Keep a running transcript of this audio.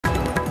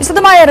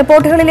വിശദമായ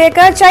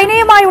റിപ്പോർട്ടുകളിലേക്ക്.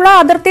 ചൈനയുമായുള്ള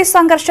അതിർത്തി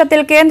സംഘർഷത്തിൽ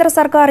കേന്ദ്ര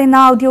സർക്കാർ ഇന്ന്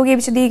ഔദ്യോഗിക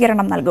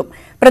വിശദീകരണം നൽകും.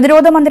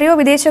 പ്രതിരോധ മന്ത്രിയോ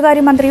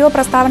വിദേശകാര്യമന്ത്രിയോ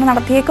പ്രസ്താവന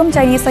നടത്തിയേക്കും.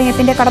 ചൈനീസ്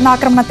സൈന്യത്തിന്റെ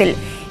കടന്നാക്രമണത്തിൽ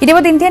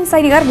 20 ഇന്ത്യൻ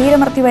സൈനികർ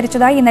വീരമൃത്യു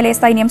വരിച്ചതായി ഇന്നലെ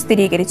സൈന്യം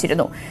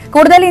സ്ഥിരീകരിച്ചിരുന്നു.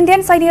 കൂടുതൽ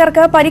ഇന്ത്യൻ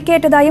സൈനികർക്ക്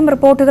പരിക്കേറ്റതായും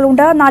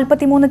റിപ്പോർട്ടുകളുണ്ട്.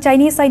 43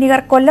 ചൈനീസ്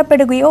സൈനികർ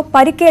കൊല്ലപ്പെടുകയോ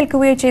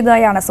പരിക്കേൽക്കുകയോ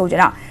ചെയ്തതായാണ്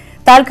സൂചന.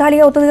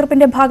 താൽക്കാലിക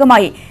ഒത്തുതീർപ്പിന്റെ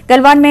ഭാഗമായി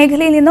ഗൽവാൻ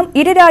മേഖലയിൽ നിന്നും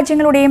ഇരു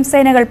രാജ്യങ്ങളുടെയും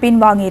സേനകൾ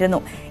പിൻവാങ്ങിയിരുന്നു.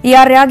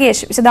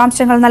 രാകേഷ്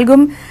വിശദാംശങ്ങൾ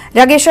നൽകും.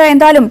 രാകേഷ്,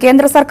 എന്തായാലും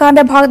കേന്ദ്ര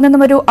സർക്കാരിന്റെ ഭാഗത്തു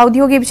നിന്നും ഒരു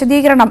ഔദ്യോഗിക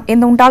വിശദീകരണം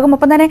ഇന്നുണ്ടാകും.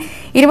 ഒപ്പം തന്നെ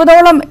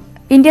 20ഓളം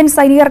ഇന്ത്യൻ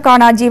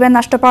സൈനികർക്കാണ് ജീവൻ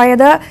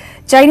നഷ്ടമായത്.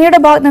 ചൈനയുടെ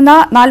ഭാഗത്തു നിന്ന്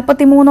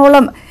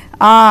 43ഓളം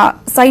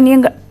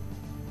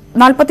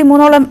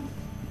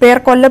പേർ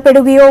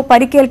കൊല്ലപ്പെടുകയോ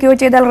പരിക്കേൽക്കുകയോ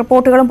ചെയ്ത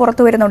റിപ്പോർട്ടുകളും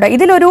പുറത്തുവരുന്നുണ്ട്.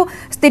 ഇതിലൊരു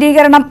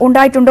സ്ഥിരീകരണം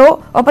ഉണ്ടായിട്ടുണ്ടോ?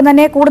 ഒപ്പം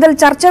തന്നെ കൂടുതൽ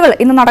ചർച്ചകൾ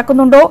ഇന്ന്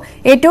നടക്കുന്നുണ്ടോ?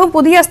 ഏറ്റവും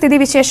പുതിയ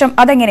സ്ഥിതിവിശേഷം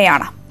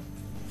അതെങ്ങനെയാണ്?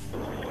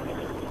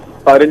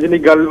 രഞ്ജിനി,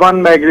 ഗൽവാൻ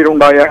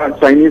മേഖലയിലുണ്ടായ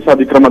ചൈനീസ്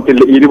അതിക്രമത്തിൽ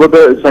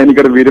 20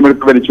 സൈനികർ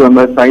വീരമൃത്യു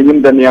വരിച്ചുവെന്ന് സൈന്യം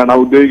തന്നെയാണ്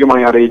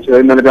ഔദ്യോഗികമായി അറിയിച്ചത്.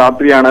 ഇന്നലെ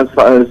രാത്രിയാണ്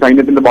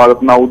സൈന്യത്തിന്റെ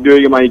ഭാഗത്തുനിന്ന്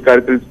ഔദ്യോഗികമായി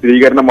ഇക്കാര്യത്തിൽ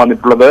സ്ഥിരീകരണം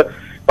വന്നിട്ടുള്ളത്.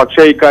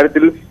 പക്ഷേ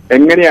ഇക്കാര്യത്തിൽ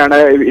എങ്ങനെയാണ്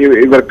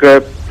ഇവർക്ക്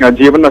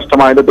ജീവൻ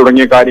നഷ്ടമായത്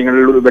തുടങ്ങിയ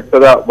കാര്യങ്ങളിൽ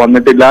വ്യക്തത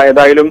വന്നിട്ടില്ല.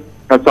 ഏതായാലും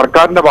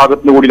സർക്കാരിന്റെ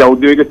ഭാഗത്തുനിന്ന് കൂടി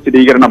ഔദ്യോഗിക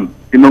സ്ഥിരീകരണം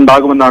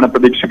ഇന്നുണ്ടാകുമെന്നാണ്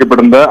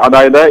പ്രതീക്ഷിക്കപ്പെടുന്നത്.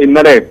 അതായത്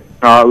ഇന്നലെ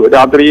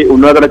രാത്രി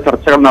ഉന്നതതല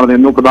ചർച്ചകൾ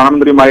നടന്നിരുന്നു.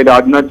 പ്രധാനമന്ത്രിയുമായി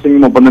രാജ്നാഥ്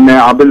സിംഗും ഒപ്പം തന്നെ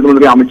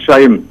ആഭ്യന്തരമന്ത്രി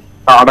അമിത്ഷായും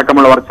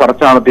അടക്കമുള്ളവർ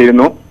ചർച്ച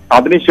നടത്തിയിരുന്നു.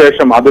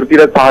 അതിനുശേഷം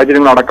അതിർത്തിയിലെ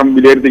സാഹചര്യങ്ങൾ അടക്കം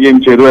വിലയിരുത്തുകയും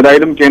ചെയ്തു.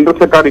 ഏതായാലും കേന്ദ്ര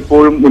സർക്കാർ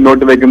ഇപ്പോഴും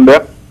മുന്നോട്ട് വയ്ക്കുന്നത്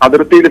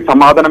അതിർത്തിയിൽ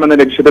സമാധാനം എന്ന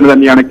ലക്ഷ്യത്തിന്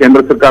തന്നെയാണ്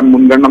കേന്ദ്ര സർക്കാർ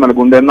മുൻഗണന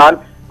നൽകുന്നത്. എന്നാൽ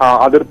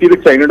അതിർത്തിയിൽ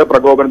ചൈനയുടെ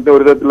പ്രകോപനത്തിന്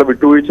ഒരു തരത്തിലുള്ള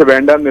വിട്ടുവീഴ്ച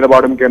വേണ്ട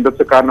നിലപാടും കേന്ദ്ര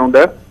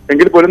സർക്കാരിനുണ്ട്.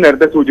 എങ്കിൽ പോലും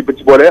നേരത്തെ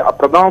സൂചിപ്പിച്ച പോലെ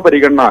പ്രഥമ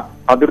പരിഗണന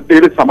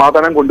അതിർത്തിയിൽ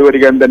സമാധാനം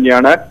കൊണ്ടുവരിക എന്ന്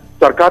തന്നെയാണ്.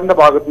 സർക്കാരിന്റെ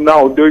ഭാഗത്തുനിന്ന്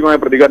ഔദ്യോഗികമായ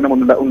പ്രതികരണം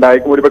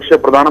ഉണ്ടായേക്കും.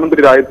 ഒരുപക്ഷെ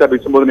പ്രധാനമന്ത്രി രാജ്യത്തെ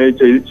അഭിസംബോധന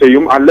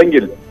ചെയ്യും,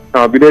 അല്ലെങ്കിൽ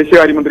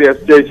വിദേശകാര്യമന്ത്രി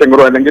എസ്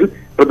ജയശങ്കറോ അല്ലെങ്കിൽ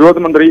പ്രതിരോധ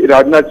മന്ത്രി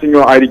രാജ്നാഥ്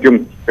സിംഗോ ആയിരിക്കും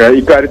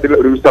ഇക്കാര്യത്തിൽ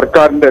ഒരു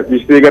സർക്കാരിന്റെ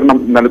വിശദീകരണം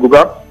നൽകുക.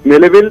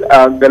 നിലവിൽ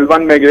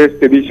ഗൽവാൻ മേഖലയിൽ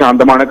സ്ഥിതി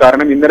ശാന്തമാണ്.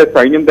 കാരണം ഇന്നലെ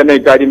സൈന്യം തന്നെ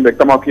ഇക്കാര്യം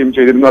വ്യക്തമാക്കുകയും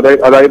ചെയ്തിരുന്നു.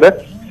 അതായത്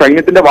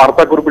സൈന്യത്തിന്റെ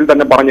വാർത്താക്കുറിപ്പിൽ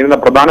തന്നെ പറഞ്ഞിരുന്ന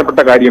പ്രധാനപ്പെട്ട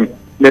കാര്യം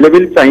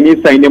നിലവിൽ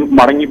ചൈനീസ് സൈന്യം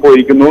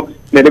മടങ്ങിപ്പോയിരിക്കുന്നു,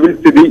 നിലവിൽ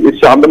സ്ഥിതി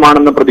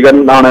ശാന്തമാണെന്ന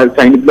പ്രതികരണമാണ്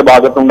സൈന്യത്തിന്റെ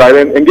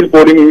ഭാഗത്തുണ്ടായത്. എങ്കിൽ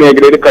പോലും ഈ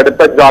മേഖലയിൽ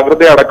കടുത്ത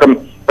ജാഗ്രതയടക്കം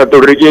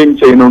തുടരുകയും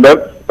ചെയ്യുന്നുണ്ട്.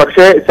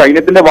 പക്ഷേ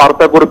സൈന്യത്തിന്റെ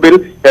വാർത്താക്കുറിപ്പിൽ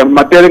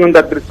മറ്റേതെങ്കിലും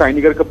തരത്തിൽ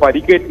സൈനികർക്ക്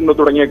പരിക്കേറ്റുന്നു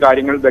തുടങ്ങിയ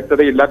കാര്യങ്ങൾ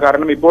വ്യക്തതയില്ല.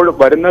 കാരണം ഇപ്പോൾ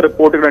വരുന്ന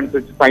റിപ്പോർട്ടുകൾ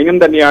അനുസരിച്ച് സൈന്യം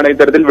തന്നെയാണ്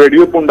ഇത്തരത്തിൽ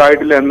വെടിവെപ്പ്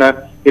ഉണ്ടായിട്ടില്ല എന്ന്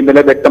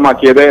ഇന്നലെ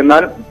വ്യക്തമാക്കിയത്.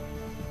 എന്നാൽ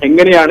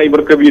എങ്ങനെയാണ്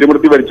ഇവർക്ക്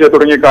വീരമൃത്യു വരിച്ചത്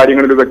തുടങ്ങിയ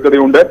കാര്യങ്ങളിൽ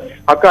വ്യക്തതയുണ്ട്.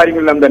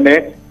 അക്കാര്യങ്ങളെല്ലാം തന്നെ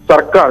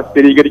സർക്കാർ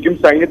സ്ഥിരീകരിക്കും.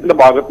 സൈന്യത്തിന്റെ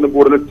ഭാഗത്തുനിന്ന്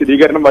കൂടുതൽ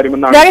സ്ഥിരീകരണം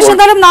വരുമെന്നാണ്.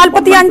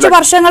 45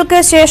 വർഷങ്ങൾക്ക്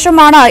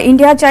ശേഷമാണ്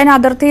ഇന്ത്യ ചൈന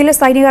അതിർത്തിയിൽ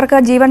സൈനികർക്ക്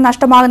ജീവൻ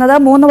നഷ്ടമാകുന്നത്.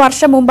 3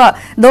 വർഷം മുമ്പ്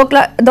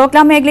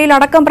ദോക്ലാം മേഖലയിൽ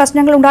അടക്കം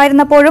പ്രശ്നങ്ങൾ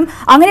ഉണ്ടായിരുന്നപ്പോഴും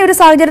അങ്ങനെ ഒരു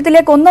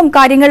സാഹചര്യത്തിലേക്കൊന്നും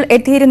കാര്യങ്ങൾ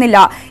എത്തിയിരുന്നില്ല.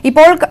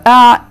 ഇപ്പോൾ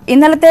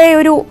ഇന്നലത്തെ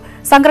ഒരു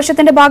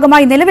സംഘർഷത്തിന്റെ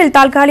ഭാഗമായി നിലവിൽ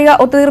താൽക്കാലിക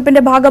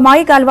ഒത്തുതീർപ്പിന്റെ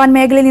ഭാഗമായി ഗൽവാൻ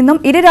മേഖലയിൽ നിന്നും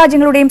ഇരു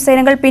രാജ്യങ്ങളുടെയും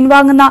സേനകൾ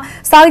പിൻവാങ്ങുന്ന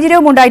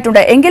സാഹചര്യവും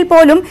ഉണ്ടായിട്ടുണ്ട്. എങ്കിൽ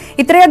പോലും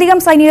ഇത്രയധികം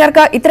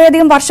സൈനികർക്ക്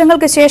ഇത്രയധികം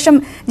വർഷങ്ങൾക്ക് ശേഷം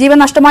ജീവൻ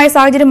നഷ്ടമായ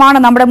സാഹചര്യമാണ്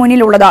നമ്മുടെ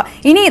മുന്നിലുള്ളത്.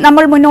 ഇനി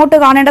നമ്മൾ മുന്നോട്ട്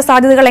കാണേണ്ട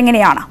സാധ്യതകൾ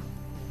എങ്ങനെയാണ്?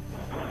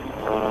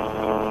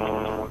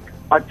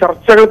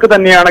 ചർച്ചകൾക്ക്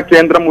തന്നെയാണ്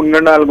കേന്ദ്രം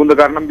മുൻഗണന നൽകുന്നത്.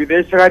 കാരണം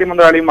വിദേശകാര്യ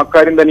മന്ത്രാലയം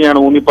അക്കാര്യം തന്നെയാണ്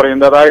ഊന്നി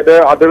പറയുന്നത്. അതായത്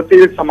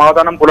അതിർത്തിയിൽ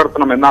സമാധാനം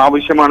പുലർത്തണം എന്ന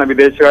ആവശ്യമാണ്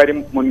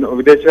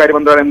വിദേശകാര്യ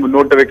മന്ത്രാലയം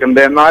മുന്നോട്ട്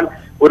വെക്കുന്നത്. എന്നാൽ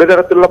ഒരു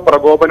തരത്തിലുള്ള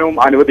പ്രകോപനവും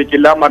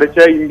അനുവദിക്കില്ല,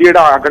 മറിച്ച്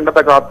ഇന്ത്യയുടെ അഖണ്ഡത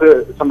കാത്ത്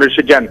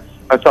സംരക്ഷിക്കാൻ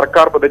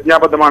സർക്കാർ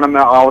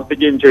പ്രതിജ്ഞാബദ്ധമാണെന്ന്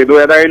ആവർത്തിക്കുകയും ചെയ്തു.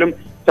 ഏതായാലും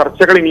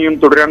ചർച്ചകൾ ഇനിയും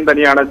തുടരാൻ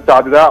തന്നെയാണ്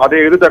സാധ്യത. അത്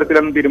ഏതു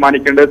തരത്തിലെന്ന്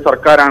തീരുമാനിക്കേണ്ടത്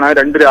സർക്കാരാണ്,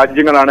 2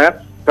 രാജ്യങ്ങളാണ്.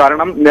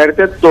 കാരണം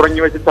നേരത്തെ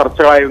തുടങ്ങിവെച്ച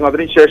ചർച്ചകളായിരുന്നു.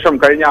 അതിനുശേഷം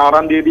കഴിഞ്ഞ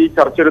 6-ാം തീയതി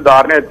ചർച്ച ഒരു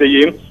ധാരണ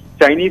എത്തുകയും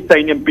ചൈനീസ്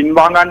സൈന്യം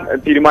പിൻവാങ്ങാൻ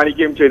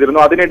തീരുമാനിക്കുകയും ചെയ്തിരുന്നു.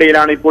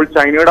 അതിനിടയിലാണ് ഇപ്പോൾ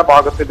ചൈനയുടെ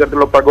ഭാഗത്ത്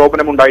ഇത്തരത്തിലുള്ള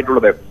പ്രകോപനം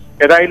ഉണ്ടായിട്ടുള്ളത്.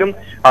 ഏതായാലും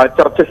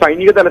ചർച്ച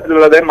സൈനിക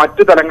തലത്തിലുള്ളത്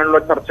മറ്റു തലങ്ങളിലുള്ള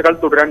ചർച്ചകൾ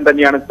തുടരാൻ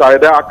തന്നെയാണ്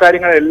സാധ്യത.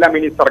 അക്കാര്യങ്ങളെല്ലാം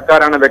ഇനി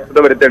സർക്കാരാണ് വ്യക്തത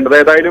വരുത്തേണ്ടത്.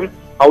 ഏതായാലും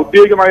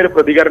ഔദ്യോഗികമായ ഒരു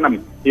പ്രതികരണം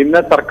ഇന്ന്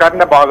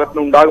സർക്കാരിന്റെ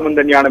ഭാഗത്തുനിന്ന് ഉണ്ടാകുമെന്ന്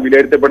തന്നെയാണ്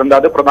വിലയിരുത്തപ്പെടുന്നത്.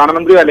 അത്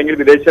പ്രധാനമന്ത്രി അല്ലെങ്കിൽ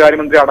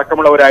വിദേശകാര്യമന്ത്രി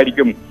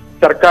അടക്കമുള്ളവരായിരിക്കും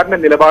സർക്കാരിന്റെ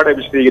നിലപാട്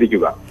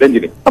വിശദീകരിക്കുക.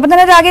 രഞ്ജിനി, ഒപ്പം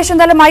തന്നെ രാകേഷ്,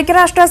 എന്തായാലും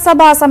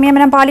ഐക്യരാഷ്ട്രസഭ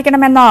സംയമനം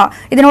പാലിക്കണമെന്ന്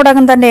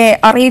ഇതിനോടകം തന്നെ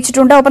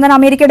അറിയിച്ചിട്ടുണ്ട്. ഒപ്പം തന്നെ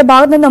അമേരിക്കയുടെ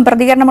ഭാഗത്തു നിന്നും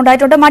പ്രതികരണം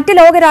ഉണ്ടായിട്ടുണ്ട്. മറ്റ്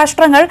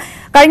ലോകരാഷ്ട്രങ്ങൾ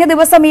കഴിഞ്ഞ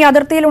ദിവസം ഈ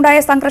അതിർത്തിയിലുണ്ടായ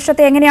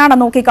സംഘർഷത്തെ എങ്ങനെയാണ്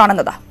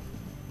നോക്കിക്കാണുന്നത്?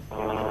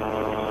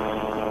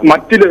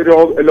 മറ്റ്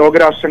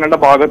ലോകരാഷ്ട്രങ്ങളുടെ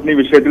ഭാഗത്തുനിന്ന് ഈ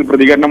വിഷയത്തിൽ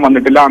പ്രതികരണം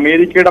വന്നിട്ടില്ല.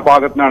 അമേരിക്കയുടെ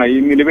ഭാഗത്തുനിന്നാണ് ഈ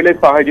നിലവിലെ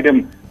സാഹചര്യം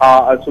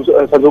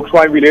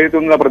സസൂക്ഷ്മമായി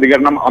വിലയിരുത്തുന്ന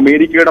പ്രതികരണം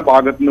അമേരിക്കയുടെ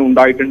ഭാഗത്തുനിന്ന്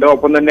ഉണ്ടായിട്ടുണ്ട്.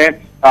 ഒപ്പം തന്നെ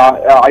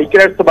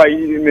ഐക്യരാഷ്ട്രസഭ ഈ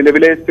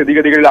നിലവിലെ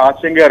സ്ഥിതിഗതികളിൽ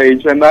ആശങ്ക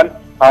അറിയിച്ചു. എന്നാൽ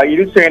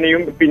ഇരു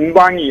സേനയും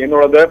പിൻവാങ്ങി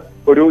എന്നുള്ളത്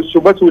ഒരു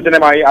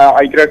ശുഭസൂചനമായി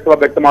ഐക്യരാഷ്ട്രസഭ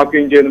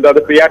വ്യക്തമാക്കുകയും ചെയ്യുന്നുണ്ട്. അത്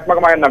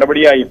ക്രിയാത്മകമായ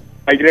നടപടിയായി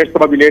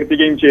ഐക്യരാഷ്ട്രസഭ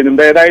വിലയിരുത്തുകയും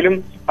ചെയ്യുന്നുണ്ട്. ഏതായാലും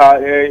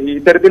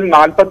ഇത്തരത്തിൽ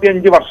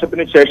 45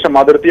 വർഷത്തിന് ശേഷം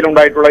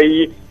അതിർത്തിയിലുണ്ടായിട്ടുള്ള ഈ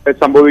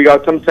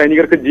സംഭവവികാസം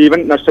സൈനികർക്ക് ജീവൻ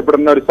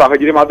നഷ്ടപ്പെടുന്ന ഒരു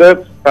സാഹചര്യം അത്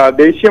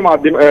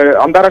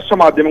അന്താരാഷ്ട്ര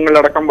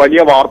മാധ്യമങ്ങളിലടക്കം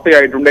വലിയ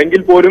വാർത്തയായിട്ടുണ്ട്.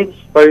 എങ്കിൽ പോലും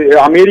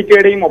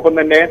അമേരിക്കയുടെയും ഒപ്പം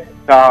തന്നെ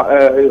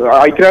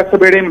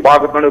ഐക്യരാഷ്ട്രസഭയുടെയും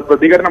ഭാഗത്താണ്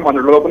പ്രതികരണം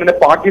വന്നിട്ടുള്ളത്. ഒപ്പം തന്നെ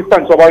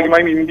പാകിസ്ഥാൻ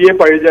സ്വാഭാവികമായും ഇന്ത്യയെ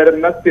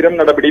പഴിചേരുന്ന സ്ഥിരം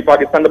നടപടി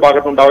പാകിസ്ഥാന്റെ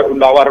ഭാഗത്ത്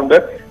ഉണ്ടാവാറുണ്ട്.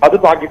 അത്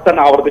പാകിസ്ഥാൻ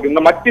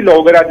ആവർത്തിക്കുന്ന മറ്റ്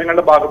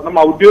ലോകരാജ്യങ്ങളുടെ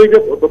ഭാഗത്തുനിന്നും ഔദ്യോഗിക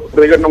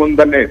പ്രതികരണമൊന്നും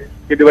തന്നെ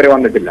ഇതുവരെ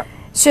വന്നിട്ടില്ല.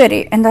 ശരി,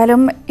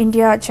 എന്തായാലും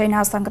ഇന്ത്യ ചൈന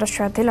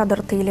സംഘർഷത്തിൽ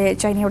അതിർത്തിയിലെ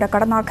ചൈനയുടെ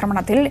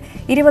കടന്നാക്രമണത്തിൽ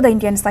 20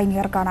 ഇന്ത്യൻ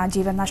സൈനികർക്കാണ്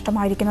ജീവൻ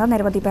നഷ്ടമായിരിക്കുന്നത്.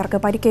 നിരവധി പേർക്ക്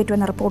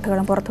പരിക്കേറ്റുവെന്ന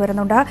റിപ്പോർട്ടുകളും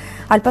പുറത്തുവരുന്നുണ്ട്.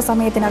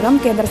 അല്പസമയത്തിനകം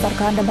കേന്ദ്ര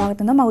സർക്കാരിന്റെ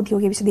ഭാഗത്തുനിന്നും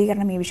ഔദ്യോഗിക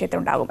വിശദീകരണം ഈ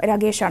വിഷയത്തിലുണ്ടാകും.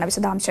 രാകേഷാണ്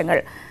വിശദാംശങ്ങൾ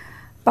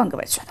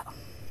പങ്കുവച്ചത്.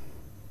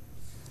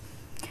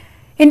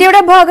 ഇന്ത്യയുടെ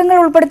ഭാഗങ്ങൾ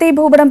ഉൾപ്പെടുത്തി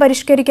ഭൂപടം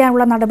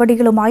പരിഷ്കരിക്കാനുള്ള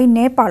നടപടികളുമായി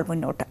നേപ്പാൾ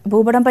മുന്നോട്ട്.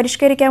 ഭൂപടം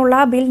പരിഷ്കരിക്കാനുള്ള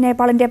ബിൽ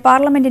നേപ്പാളിന്റെ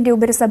പാർലമെന്റിന്റെ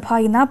ഉപരിസഭ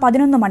ഇന്ന്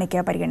 11 മണിക്ക്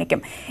പരിഗണിക്കും.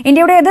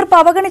 ഇന്ത്യയുടെ എതിർപ്പ്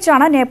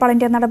അവഗണിച്ചാണ്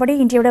നേപ്പാളിന്റെ നടപടി.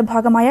 ഇന്ത്യയുടെ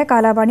ഭാഗമായ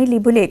കാലാവാണി,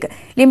 ലിബുലേഖ്,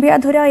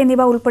 ലിംബിയാധുര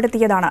എന്നിവ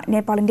ഉൾപ്പെടുത്തിയതാണ്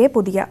നേപ്പാളിന്റെ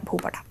പുതിയ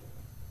ഭൂപടം.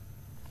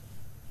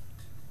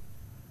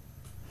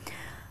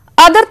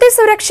 അതിർത്തി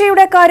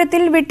സുരക്ഷയുടെ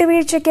കാര്യത്തിൽ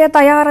വിട്ടുവീഴ്ചയ്ക്ക്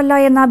തയ്യാറല്ല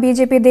എന്ന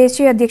BJP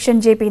ദേശീയ അധ്യക്ഷൻ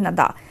JP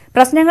നദ്ദ.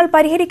 പ്രശ്നങ്ങൾ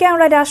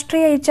പരിഹരിക്കാനുള്ള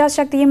രാഷ്ട്രീയ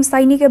ഇച്ഛാശക്തിയും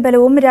സൈനിക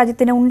ബലവും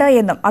രാജ്യത്തിന് ഉണ്ട്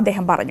എന്നും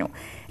അദ്ദേഹം പറഞ്ഞു.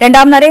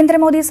 രണ്ടാം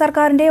നരേന്ദ്രമോദി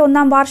സർക്കാരിന്റെ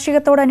 1ാം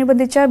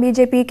വാർഷികത്തോടനുബന്ധിച്ച്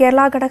BJP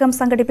കേരള ഘടകം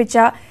സംഘടിപ്പിച്ച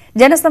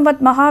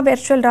ജനസംവദ് മഹാ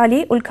വെർച്വൽ റാലി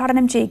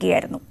ഉദ്ഘാടനം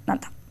ചെയ്യുകയായിരുന്നു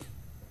നദ്ദ.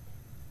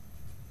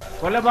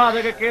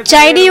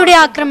 ചൈനയുടെ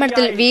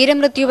ആക്രമണത്തിൽ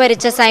വീരമൃത്യു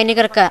വരിച്ച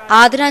സൈനികർക്ക്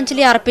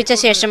ആദരാഞ്ജലി അർപ്പിച്ച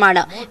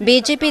ശേഷമാണ്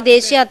BJP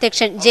ദേശീയ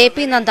അധ്യക്ഷൻ JP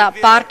നദ്ദ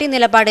പാർട്ടി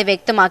നിലപാട്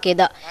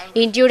വ്യക്തമാക്കിയത്.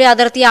 ഇന്ത്യയുടെ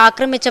അതിർത്തി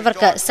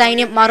ആക്രമിച്ചവർക്ക്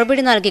സൈന്യം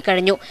മറുപടി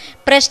നൽകിക്കഴിഞ്ഞു.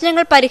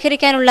 പ്രശ്നങ്ങൾ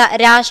പരിഹരിക്കാനുള്ള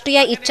രാഷ്ട്രീയ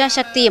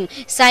ഇച്ഛാശക്തിയും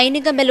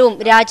സൈനിക ബലവും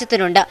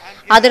രാജ്യത്തിനുണ്ട്.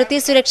 അതിർത്തി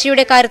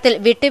സുരക്ഷയുടെ കാര്യത്തിൽ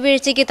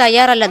വിട്ടുവീഴ്ചയ്ക്ക്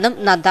തയ്യാറല്ലെന്നും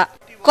നദ്ദ.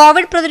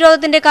 കോവിഡ്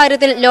പ്രതിരോധത്തിന്റെ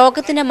കാര്യത്തിൽ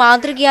ലോകത്തിന്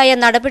മാതൃകയായ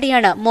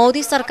നടപടിയാണ്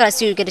മോദി സർക്കാർ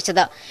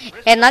സ്വീകരിച്ചത്.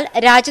 എന്നാൽ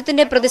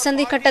രാജ്യത്തിന്റെ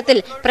പ്രതിസന്ധി ഘട്ടത്തിൽ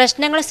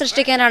പ്രശ്നങ്ങൾ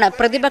സൃഷ്ടിക്കാനാണ്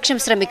പ്രതിപക്ഷം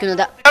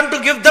ശ്രമിക്കുന്നത്.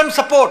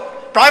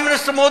 Prime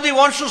Minister Modi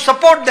wants to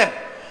support them,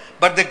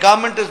 but the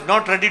government is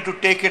not ready to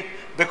take it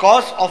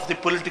because of the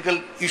political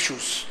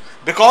issues,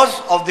 because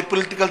of the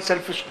political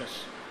selfishness.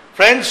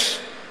 Friends,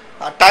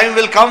 a time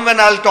will come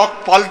when I'll talk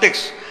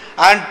politics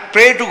and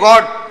pray to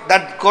God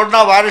that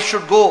coronavirus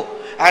should go,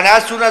 and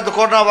as soon as the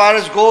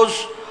coronavirus goes,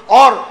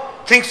 or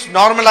things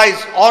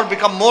normalize or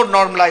become more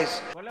normalized.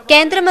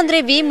 കേന്ദ്രമന്ത്രി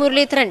V.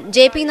 Muraleedharan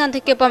JP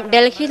നദ്ദയ്ക്കൊപ്പം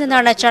ഡൽഹിയിൽ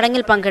നിന്നാണ്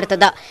ചടങ്ങിൽ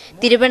പങ്കെടുത്തത്.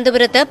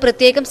 തിരുവനന്തപുരത്ത്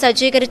പ്രത്യേകം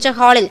സജ്ജീകരിച്ച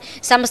ഹാളിൽ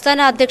സംസ്ഥാന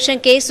അധ്യക്ഷൻ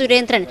K.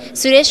 Surendran,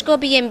 Suresh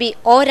Gopi MP,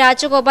 O.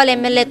 Rajagopal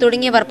MLA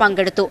തുടങ്ങിയവർ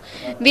പങ്കെടുത്തു.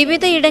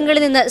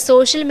 വിവിധയിടങ്ങളിൽ നിന്ന്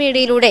സോഷ്യൽ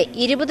മീഡിയയിലൂടെ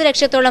 20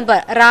 ലക്ഷത്തോളം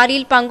പേർ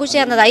റാലിയിൽ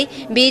പങ്കുചേർന്നതായി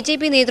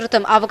BJP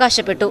നേതൃത്വം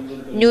അവകാശപ്പെട്ടു.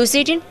 ന്യൂസ്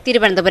 18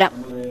 തിരുവനന്തപുരം.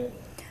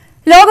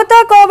 ലോകത്ത്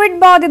കോവിഡ്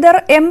ബാധിതർ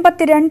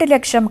 82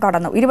 ലക്ഷം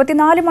കടന്നു.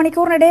 24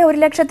 മണിക്കൂറിനിടെ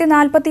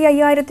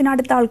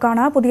 1,45,000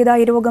 ആൾക്കാണ്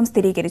പുതിയതായി രോഗം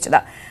സ്ഥിരീകരിച്ചത്.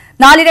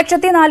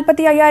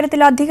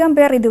 4,45,000-ലധികം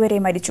പേർ ഇതുവരെ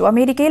മരിച്ചു.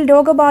 അമേരിക്കയിൽ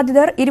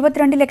രോഗബാധിതർ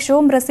 22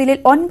 ലക്ഷവും ബ്രസീലിൽ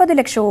 9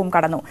 ലക്ഷവും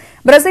കടന്നു.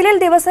 ബ്രസീലിൽ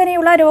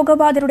ദിവസേനയുള്ള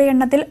രോഗബാധിതരുടെ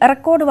എണ്ണത്തിൽ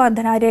റെക്കോർഡ്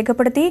വർധന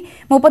രേഖപ്പെടുത്തി.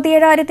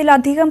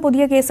 37,000-ലധികം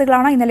പുതിയ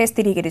കേസുകളാണ് ഇന്നലെ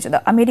സ്ഥിരീകരിച്ചത്.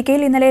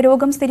 അമേരിക്കയിൽ ഇന്നലെ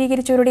രോഗം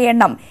സ്ഥിരീകരിച്ചവരുടെ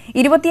എണ്ണം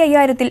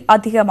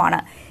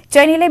 25,000-ൽ-അധികമാണ്.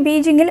 ചൈനയിലെ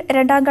ബീജിംഗിൽ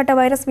 2ാം ഘട്ട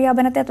വൈറസ്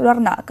വ്യാപനത്തെ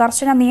തുടർന്ന്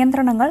കർശന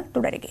നിയന്ത്രണങ്ങൾ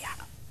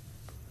തുടരുകയാണ്.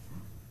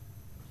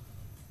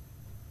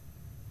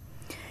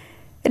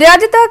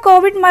 രാജ്യത്ത്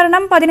കോവിഡ്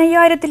മരണം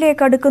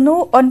 15,000-ലേക്ക് അടുക്കുന്നു.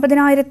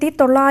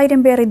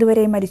 9,900 പേർ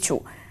ഇതുവരെ മരിച്ചു.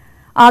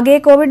 ആകെ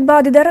കോവിഡ്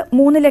ബാധിതർ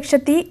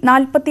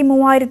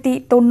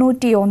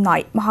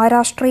 3,43,091.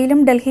 മഹാരാഷ്ട്രയിലും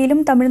ഡൽഹിയിലും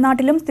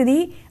തമിഴ്നാട്ടിലും സ്ഥിതി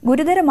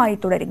ഗുരുതരമായി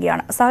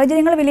തുടരുകയാണ്.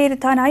 സാഹചര്യങ്ങൾ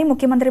വിലയിരുത്താനായി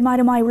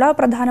മുഖ്യമന്ത്രിമാരുമായുള്ള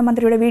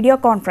പ്രധാനമന്ത്രിയുടെ വീഡിയോ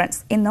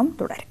കോൺഫറൻസ് ഇന്നും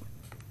തുടരും.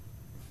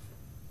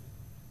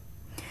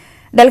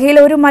 ഡൽഹിയിൽ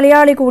ഒരു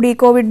മലയാളി കൂടി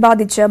കോവിഡ്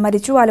ബാധിച്ച്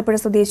മരിച്ചു. ആലപ്പുഴ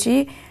സ്വദേശി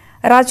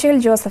റാച്ചേൽ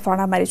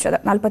ജോസഫാണ് മരിച്ചത്.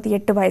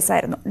 48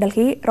 വയസ്സായിരുന്നു.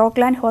 ഡൽഹി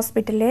റോക്ക്ലാൻഡ്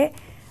ഹോസ്പിറ്റലിലെ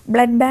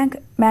blood bank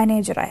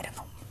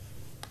മാനേജറായിരുന്നു.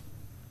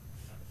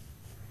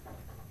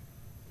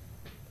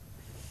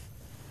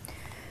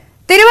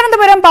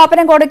 Thiruvananthapuram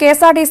Pappanamcode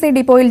KSRTC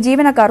ഡിപ്പോയിൽ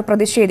ജീവനക്കാർ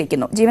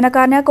പ്രതിഷേധിക്കുന്നു.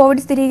 ജീവനക്കാരന്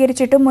കോവിഡ്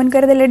സ്ഥിരീകരിച്ചിട്ടും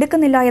മുൻകരുതൽ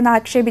എടുക്കുന്നില്ല എന്ന്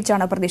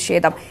ആക്ഷേപിച്ചാണ്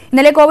പ്രതിഷേധം.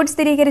 ഇന്നലെ കോവിഡ്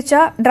സ്ഥിരീകരിച്ച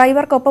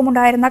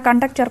ഡ്രൈവർക്കൊപ്പമുണ്ടായിരുന്ന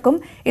കണ്ടക്ടർക്കും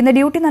ഇന്ന്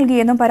ഡ്യൂട്ടി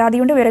നൽകിയെന്നും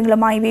പരാതിയുണ്ട്.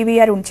 വിവരങ്ങളുമായി VV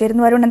അരുൺ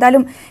ചേരുന്നു. അരുൺ,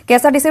 എന്തായാലും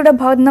KSRTCയുടെ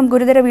ഭാഗത്തു നിന്നും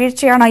ഗുരുതര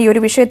വീഴ്ചയാണ് ഈ ഒരു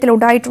വിഷയത്തിൽ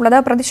ഉണ്ടായിട്ടുള്ളത്.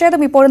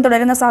 പ്രതിഷേധം ഇപ്പോഴും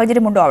തുടരുന്ന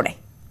സാഹചര്യമുണ്ടോ അവിടെ?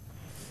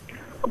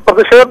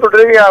 പ്രതിഷേധം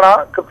തുടരുകയാണ്.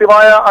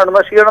 കൃത്യമായ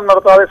അണുനശീകരണം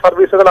നടത്താതെ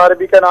സർവീസുകൾ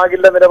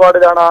ആരംഭിക്കാനാകില്ല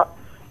നിലപാടിലാണ്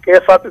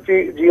KSRTC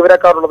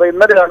ജീവനക്കാരുള്ളത്.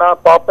 ഇന്നലെയാണ്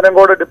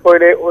പാപ്പനംകോട്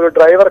ഡിപ്പോയിലെ ഒരു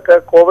ഡ്രൈവർക്ക്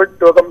കോവിഡ്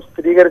രോഗം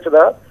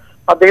സ്ഥിരീകരിച്ചത്.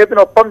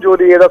 അദ്ദേഹത്തിനൊപ്പം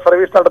ജോലി ചെയ്ത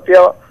സർവീസ് നടത്തിയ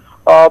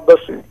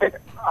ബസ്സിലെ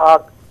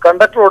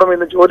കണ്ടക്ടറോടും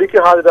ഇന്ന് ജോലിക്ക്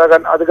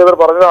ഹാജരാകാൻ അധികൃതർ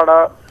പറഞ്ഞതാണ്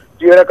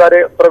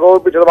ജീവനക്കാരെ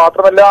പ്രകോപിപ്പിച്ചത്.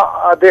 മാത്രമല്ല,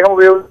 അദ്ദേഹം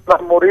ഉപയോഗിക്കുന്ന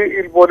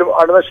മുറിയിൽ പോലും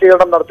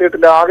അണുനശീകരണം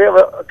നടത്തിയിട്ടില്ല. ആകെ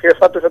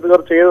KSRTC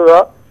അധികൃതർ ചെയ്തത്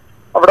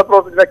അവിടെ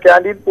പ്രവർത്തിക്കുന്ന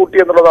ക്യാൻറ്റീൻ പൂട്ടി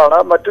എന്നുള്ളതാണ്.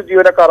 മറ്റു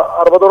ജീവനക്കാർ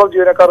 60ഓളം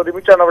ജീവനക്കാർ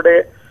ഒരുമിച്ചാണ് അവിടെ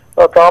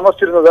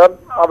താമസിച്ചിരുന്നത്.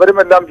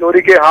 അവരുമെല്ലാം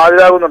ജോലിക്ക്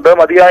ഹാജരാകുന്നുണ്ട്.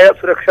 മതിയായ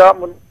സുരക്ഷാ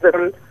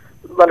മുൻകരുതലുകൾ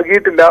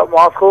നൽകിയിട്ടില്ല,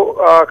 മാസ്കോ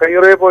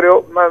കയ്യുറയോ പോലെയോ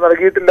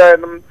നൽകിയിട്ടില്ല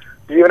എന്നും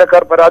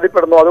ജീവനക്കാർ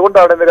പരാതിപ്പെടുന്നു.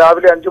 അതുകൊണ്ടാണ് ഇന്ന്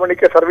രാവിലെ 5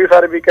 മണിക്ക് സർവീസ്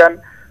ആരംഭിക്കാൻ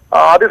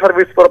ആദ്യ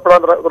സർവീസ്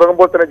പുറപ്പെടാൻ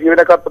തുടങ്ങുമ്പോൾ തന്നെ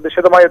ജീവനക്കാർ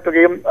പ്രതിഷേധമായി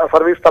എത്തുകയും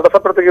സർവീസ്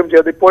തടസ്സപ്പെടുത്തുകയും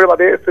ചെയ്തത്. ഇപ്പോഴും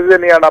അതേ സ്ഥിതി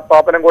തന്നെയാണ്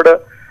പാപ്പനംകോട്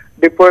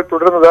ഡിപ്പോയിൽ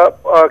തുടരുന്നത്.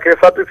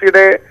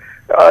 KSRTCയുടെ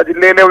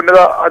ജില്ലയിലെ ഉന്നത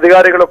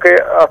അധികാരികളൊക്കെ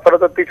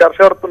സ്ഥലത്തെത്തി ചർച്ച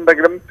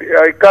നടത്തുന്നുണ്ടെങ്കിലും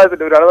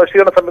ഇക്കാര്യത്തിൽ ഒരു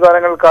അണുനശീകരണ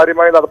സംവിധാനങ്ങൾ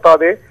കാര്യമായി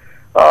നടത്താതെ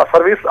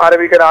സർവീസ്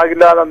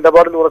ആരംഭിക്കാനാകില്ല എന്ന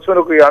നിലപാടിൽ ഉറച്ചു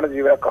നിൽക്കുകയാണ്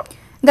ജീവനക്കാർ.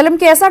 എന്തായാലും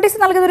KSRTC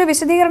നൽകുന്ന ഒരു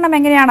വിശദീകരണം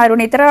എങ്ങനെയാണ് അരുൺ?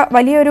 ഇത്ര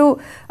വലിയൊരു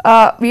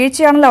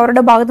വീഴ്ചയാണല്ലോ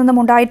അവരുടെ ഭാഗത്തു നിന്നും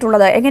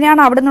ഉണ്ടായിട്ടുള്ളത്.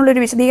 എങ്ങനെയാണ് അവിടെ നിന്നുള്ള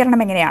ഒരു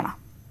വിശദീകരണം എങ്ങനെയാണ്?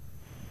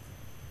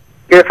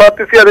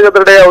 KSRTC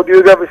അധികൃതരുടെ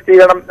ഔദ്യോഗിക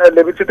വിശദീകരണം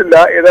ലഭിച്ചിട്ടില്ല.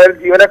 ഏതായാലും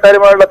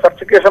ജീവനക്കാരുമായുള്ള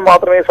ചർച്ചയ്ക്ക് ശേഷം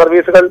മാത്രമേ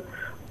സർവീസുകൾ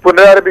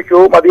പുനരാരംഭിക്കൂ.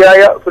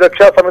 മതിയായ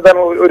സുരക്ഷാ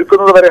സംവിധാനം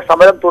ഒരുക്കുന്നതുവരെ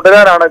സമരം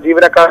തുടരാനാണ്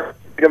ജീവനക്കാർ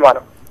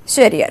തീരുമാനം.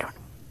 ശരി അരുൺ.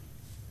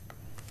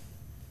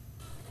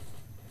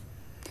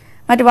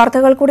 മറ്റു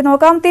വാർത്തകൾ കൂടി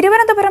നോക്കാം.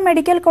 തിരുവനന്തപുരം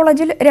മെഡിക്കൽ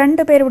കോളേജിൽ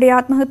 2 പേരുടെ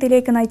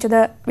ആത്മഹത്യയിലേക്ക് നയിച്ചത്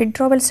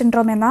വിഡ്രോവൽ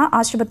സിൻഡ്രോം എന്ന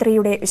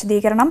ആശുപത്രിയുടെ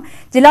വിശദീകരണം.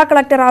 ജില്ലാ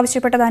കളക്ടർ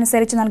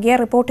ആവശ്യപ്പെട്ടതനുസരിച്ച് നൽകിയ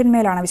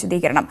റിപ്പോർട്ടിന്മേലാണ്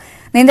വിശദീകരണം.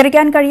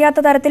 നിയന്ത്രിക്കാൻ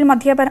കഴിയാത്ത തരത്തിൽ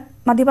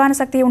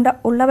മദ്യപാനശക്തി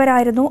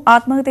ഉള്ളവരായിരുന്നു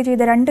ആത്മഹത്യ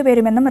ചെയ്ത 2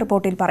 പേരുമെന്നും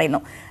റിപ്പോർട്ടിൽ പറയുന്നു.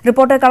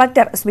 റിപ്പോർട്ട്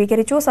കളക്ടർ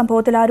സ്വീകരിച്ചു.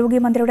 സംഭവത്തിൽ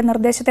ആരോഗ്യമന്ത്രിയുടെ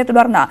നിർദ്ദേശത്തെ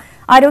തുടർന്ന്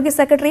ആരോഗ്യ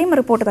സെക്രട്ടറിയും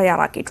റിപ്പോർട്ട്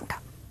തയ്യാറാക്കിയിട്ടുണ്ട്.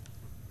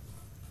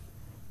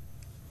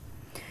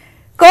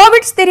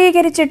 കോവിഡ്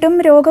സ്ഥിരീകരിച്ചിട്ടും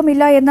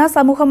രോഗമില്ല എന്ന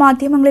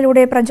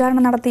സമൂഹമാധ്യമങ്ങളിലൂടെ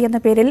പ്രചാരണം നടത്തിയെന്ന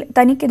പേരിൽ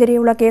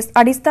തനിക്കെതിരെയുള്ള കേസ്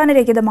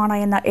അടിസ്ഥാനരഹിതമാണ്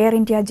എന്ന് എയർ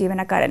ഇന്ത്യ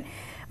ജീവനക്കാരൻ.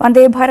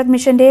 വന്ദേ ഭാരത്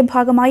മിഷന്റെ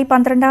ഭാഗമായി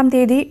 12-ാം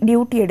തീയതി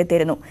ഡ്യൂട്ടി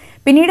എടുത്തിരുന്നു.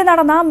 പിന്നീട്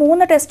നടന്ന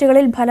 3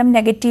 ടെസ്റ്റുകളിൽ ഫലം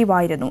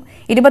നെഗറ്റീവായിരുന്നു.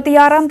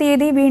 26-ാം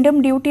തീയതി വീണ്ടും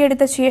ഡ്യൂട്ടി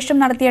എടുത്ത ശേഷം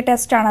നടത്തിയ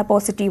ടെസ്റ്റാണ്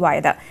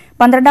പോസിറ്റീവായത്.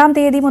 12-ാം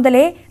തീയതി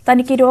മുതലേ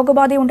തനിക്ക്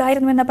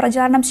രോഗബാധയുണ്ടായിരുന്നുവെന്ന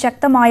പ്രചാരണം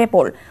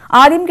ശക്തമായപ്പോൾ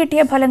ആദ്യം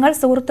കിട്ടിയ ഫലങ്ങൾ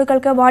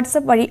സുഹൃത്തുക്കൾക്ക്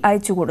വാട്സ്ആപ്പ് വഴി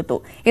അയച്ചുകൊടുത്തു.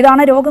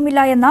 ഇതാണ് രോഗമില്ല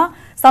എന്ന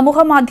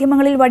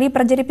സമൂഹമാധ്യമങ്ങളിൽ വഴി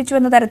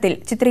പ്രചരിപ്പിച്ചുവെന്ന തരത്തിൽ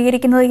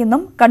ചിത്രീകരിക്കുന്നത്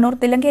എന്നും കണ്ണൂർ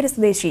തില്ലങ്കേരി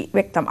സ്വദേശി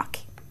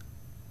വ്യക്തമാക്കി.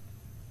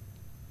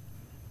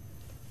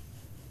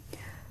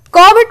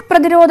 കോവിഡ്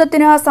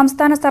പ്രതിരോധത്തിന്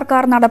സംസ്ഥാന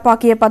സർക്കാർ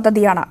നടപ്പാക്കിയ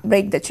പദ്ധതിയാണ്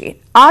ബ്രേക്ക് ദ ചെയിൻ.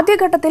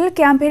 ആദ്യഘട്ടത്തിൽ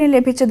ക്യാമ്പയിനിൽ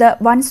ലഭിച്ചത്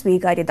വൻ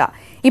സ്വീകാര്യത.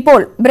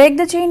 ഇപ്പോൾ ബ്രേക്ക്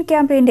ദ ചെയിൻ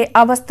ക്യാമ്പയിന്റെ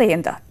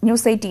അവസ്ഥയെന്ത്?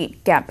 News 18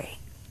 campaign.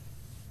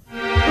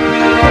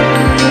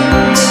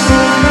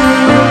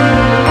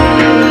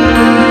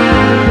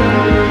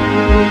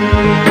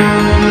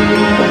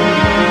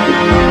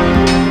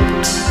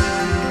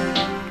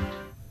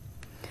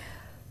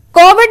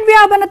 കോവിഡ്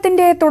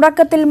വ്യാപനത്തിന്റെ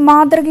തുടക്കത്തിൽ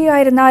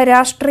മാതൃകയായിരുന്ന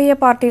രാഷ്ട്രീയ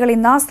പാർട്ടികൾ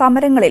ഇന്ന്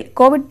സമരങ്ങളിൽ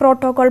കോവിഡ്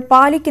പ്രോട്ടോകോൾ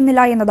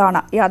പാലിക്കുന്നില്ല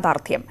എന്നതാണ്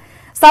യാഥാർത്ഥ്യം.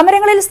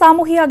 സമരങ്ങളിൽ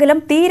സാമൂഹിക അകലം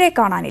തീരെ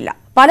കാണാനില്ല.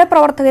 പല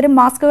പ്രവർത്തകരും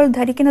മാസ്കുകൾ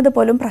ധരിക്കുന്നത്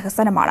പോലും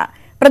പ്രഹസനമാണ്.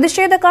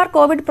 പ്രതിഷേധക്കാർ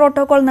കോവിഡ്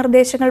പ്രോട്ടോകോൾ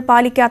നിർദ്ദേശങ്ങൾ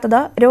പാലിക്കാത്തത്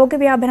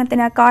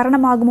രോഗവ്യാപനത്തിന്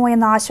കാരണമാകുമോ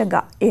എന്ന ആശങ്ക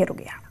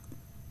ഏറുകയാണ്.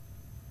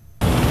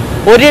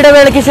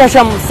 ഒരിടവേളയ്ക്ക്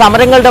ശേഷം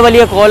സമരങ്ങളുടെ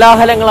വലിയ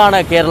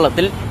കോലാഹലങ്ങളാണ്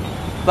കേരളത്തിൽ.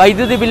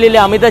 വൈദ്യുതി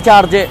ബില്ലിലെ അമിത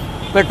ചാർജ്,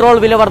 പെട്രോൾ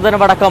വില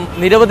വർധനവടക്കം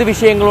നിരവധി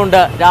വിഷയങ്ങളുണ്ട്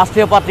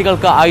രാഷ്ട്രീയ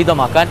പാർട്ടികൾക്ക്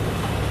ആയുധമാക്കാൻ.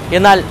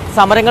 എന്നാൽ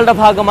സമരങ്ങളുടെ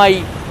ഭാഗമായി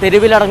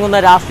തെരുവിലിറങ്ങുന്ന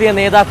രാഷ്ട്രീയ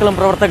നേതാക്കളും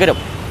പ്രവർത്തകരും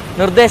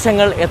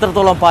നിർദ്ദേശങ്ങൾ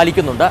എത്രത്തോളം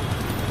പാലിക്കുന്നുണ്ട്?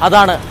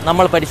 അതാണ്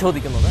നമ്മൾ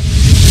പരിശോധിക്കുന്നത്.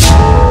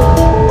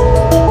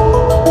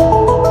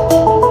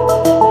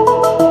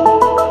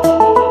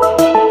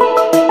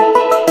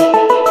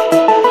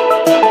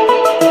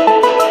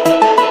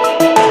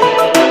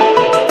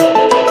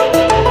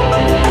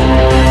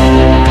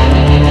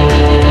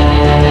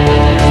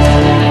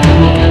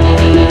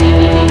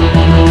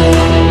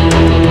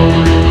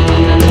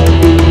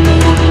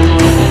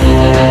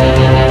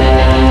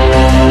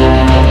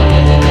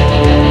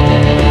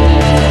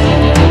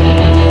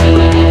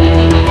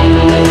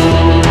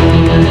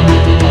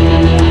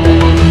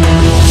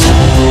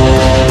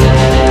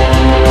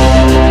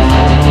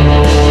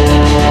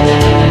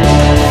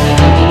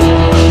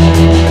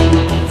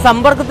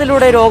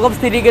 സമ്പർക്കത്തിലൂടെ രോഗം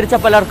സ്ഥിരീകരിച്ച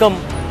പലർക്കും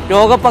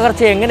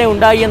രോഗപ്പകർച്ച എങ്ങനെ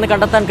ഉണ്ടായി എന്ന്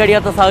കണ്ടെത്താൻ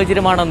കഴിയാത്ത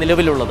സാഹചര്യമാണ്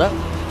നിലവിലുള്ളത്.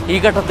 ഈ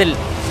ഘട്ടത്തിൽ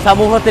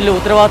സമൂഹത്തിൽ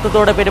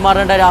ഉത്തരവാദിത്തത്തോടെ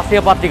പെരുമാറേണ്ട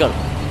രാഷ്ട്രീയ പാർട്ടികൾ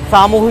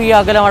സാമൂഹിക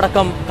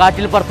അകലമടക്കം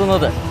കാറ്റിൽ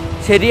പറത്തുന്നത്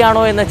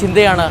ശരിയാണോ എന്ന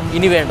ചിന്തയാണ്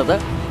ഇനി വേണ്ടത്.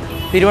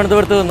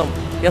 തിരുവനന്തപുരത്ത് നിന്നും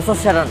SS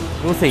ശരൺ,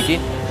 ന്യൂസ് 18.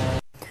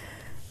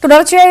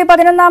 തുടർച്ചയായി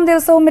 11-ാം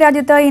ദിവസവും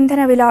രാജ്യത്ത്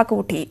ഇന്ധനവില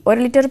കൂട്ടി.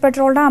 1 ലിറ്റർ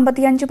പെട്രോളിന്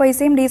 55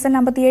 പൈസയും ഡീസലിന്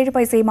 57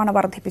 പൈസയുമാണ്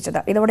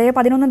വർദ്ധിപ്പിച്ചത്. ഇതോടെ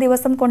 11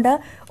 ദിവസം കൊണ്ട്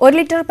 1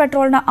 ലിറ്റർ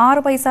പെട്രോളിന്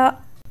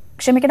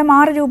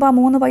 6 രൂപ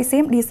 3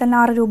 പൈസയും ഡീസലിന്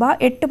 6 രൂപ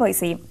 8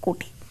 പൈസയും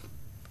കൂട്ടി.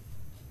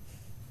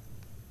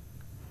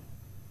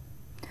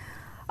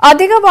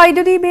 അധിക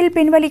വൈദ്യുതി ബിൽ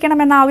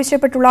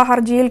പിൻവലിക്കണമെന്നാവശ്യപ്പെട്ടുള്ള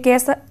ഹർജിയിൽ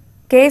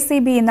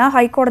KSEB ഇന്ന്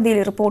ഹൈക്കോടതിയിൽ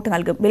റിപ്പോർട്ട്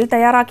നൽകും. ബിൽ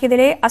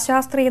തയ്യാറാക്കിയതിലെ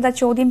അശാസ്ത്രീയത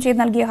ചോദ്യം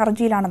ചെയ്ത് നൽകിയ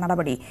ഹർജിയിലാണ്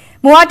നടപടി.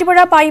 മൂവാറ്റുപുഴ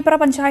പായിപ്ര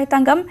പഞ്ചായത്ത്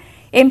അംഗം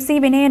MC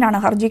വിനയനാണ്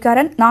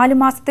ഹർജിക്കാരൻ.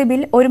 4 മാസത്തെ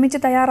ബിൽ ഒരുമിച്ച്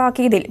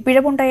തയ്യാറാക്കിയതിൽ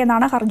പിഴവുണ്ട്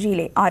എന്നാണ്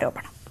ഹർജിയിലെ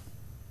ആരോപണം.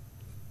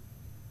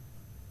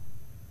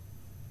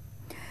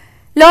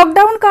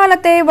 ലോക്ഡൌൺ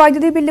കാലത്തെ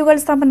വൈദ്യുതി ബില്ലുകൾ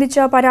സംബന്ധിച്ച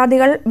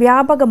പരാതികൾ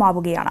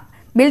വ്യാപകമാവുകയാണ്.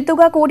 ബിൽ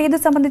തുക കൂടിയത്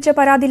സംബന്ധിച്ച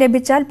പരാതി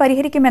ലഭിച്ചാൽ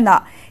പരിഹരിക്കുമെന്ന്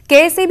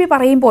KSEB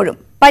പറയുമ്പോഴും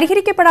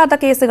പരിഹരിക്കപ്പെടാത്ത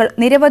കേസുകൾ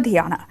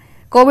നിരവധിയാണ്.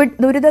 കോവിഡ്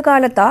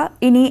ദുരിതകാലത്ത്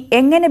ഇനി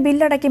എങ്ങനെ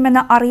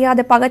ബില്ലടയ്ക്കുമെന്ന്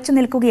അറിയാതെ പകച്ചു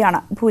നിൽക്കുകയാണ്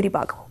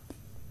ഭൂരിഭാഗവും.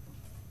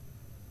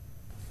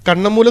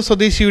 കണ്ണമൂല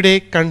സ്വദേശിയുടെ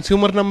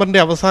കൺസ്യൂമർ നമ്പറിന്റെ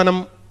അവസാനം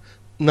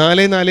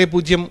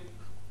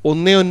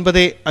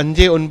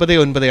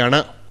 44019599 ആണ്.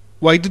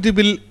 വൈദ്യുതി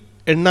ബിൽ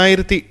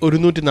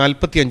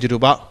 8145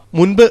 രൂപ.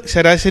 മുൻപ്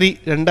ശരാശരി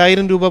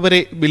 2000 രൂപ വരെ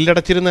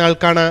ബില്ലടച്ചിരുന്ന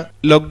ആൾക്കാണ്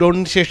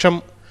ലോക്ക്ഡൌണിന് ശേഷം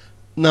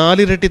 4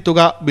 ഇരട്ടി തുക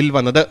ബിൽ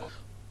വന്നത്.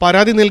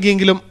 പരാതി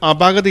നൽകിയെങ്കിലും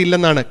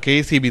അപാകതയില്ലെന്നാണ്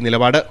KSEB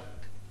നിലപാട്.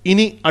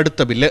 ഇനി അടുത്ത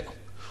ബില്ല്.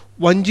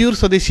 വഞ്ചിയൂർ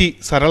സ്വദേശി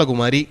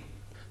സരളകുമാരി.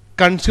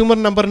 കൺസ്യൂമർ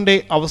നമ്പറിന്റെ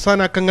അവസാന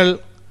അക്കങ്ങൾ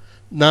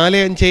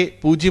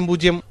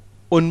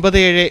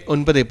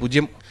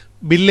 45009790.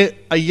 ബില്ല്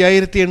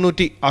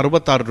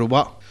 5866 രൂപ.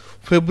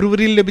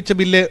 ഫെബ്രുവരിയിൽ ലഭിച്ച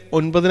ബില്ല്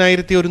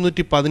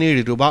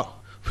 9117 രൂപ.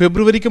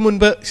 ഫെബ്രുവരിക്ക്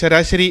മുൻപ്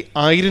ശരാശരി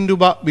 1000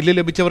 രൂപ ബില്ല്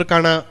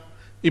ലഭിച്ചവർക്കാണ്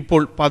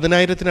ഇപ്പോൾ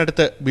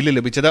 10,000-നടുത്ത് ബില്ല്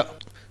ലഭിച്ചത്.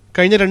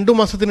 കഴിഞ്ഞ 2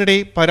 മാസത്തിനിടെ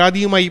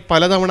പരാതിയുമായി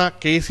പലതവണ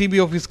KSEB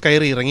ഓഫീസ്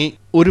കയറി ഇറങ്ങി.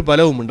 ഒരു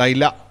ഫലവും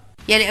ഉണ്ടായില്ല.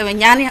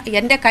 ഞാൻ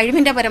എൻ്റെ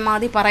കഴിവിൻ്റെ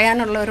പരമാവധി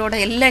പറയാനുള്ളവരോട്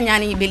എല്ലാം ഞാൻ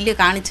ഈ ബില്ല്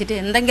കാണിച്ചിട്ട്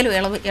എന്തെങ്കിലും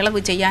ഇളവ്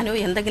ചെയ്യാനോ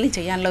എന്തെങ്കിലും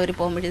ചെയ്യാനുള്ള ഒരു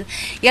പോകുമ്പോഴേ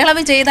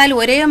ഇളവ് ചെയ്താൽ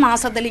ഒരേ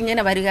മാസത്തിൽ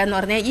ഇങ്ങനെ വരിക എന്ന്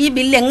പറഞ്ഞാൽ ഈ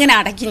ബില്ല് എങ്ങനെ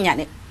അടയ്ക്കും? ഞാൻ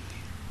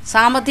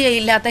സാമ്പത്തികം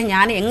ഇല്ലാത്ത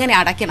ഞാൻ എങ്ങനെ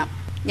അടയ്ക്കണം?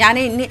 ഞാൻ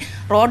ഇനി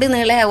റോഡ്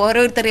നീളെ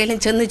ഓരോരുത്തരെയും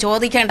ചെന്ന്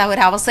ചോദിക്കേണ്ട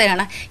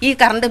ഒരവസ്ഥയാണ്. ഈ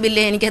കറണ്ട്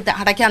ബില്ല് എനിക്ക്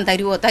അടയ്ക്കാൻ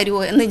തരുമോ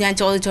എന്ന് ഞാൻ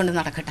ചോദിച്ചുകൊണ്ട്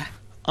നടക്കട്ടെ.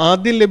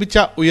 ആദ്യം ലഭിച്ച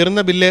ഉയർന്ന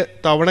ബില്ല്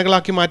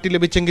തവണകളാക്കി മാറ്റി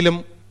ലഭിച്ചെങ്കിലും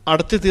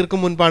അടച്ചു തീർക്കും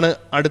മുൻപാണ്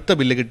അടുത്ത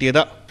ബില്ല്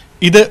കിട്ടിയത്.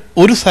 ഇത്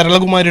ഒരു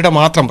സരളകുമാരിയുടെ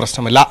മാത്രം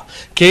പ്രശ്നമല്ല.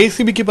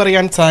 KSEBക്ക്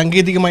പറയാൻ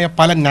സാങ്കേതികമായ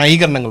പല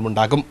ന്യായീകരണങ്ങളും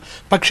ഉണ്ടാകും.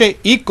 പക്ഷേ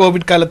ഈ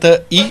കോവിഡ് കാലത്ത്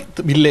ഈ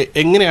ബില്ല്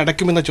എങ്ങനെ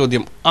അടയ്ക്കുമെന്ന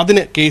ചോദ്യം,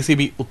 അതിന്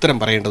KSEB ഉത്തരം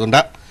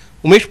പറയേണ്ടതുണ്ട്.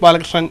 ഉമേഷ്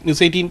ബാലകൃഷ്ണൻ,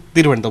 ന്യൂസ് 18,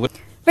 തിരുവനന്തപുരം.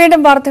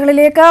 വീണ്ടും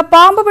വാർത്തകളിലേക്ക്.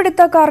 പാമ്പ്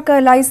പിടുത്തക്കാർക്ക്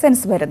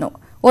ലൈസൻസ് വരുന്നു.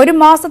 1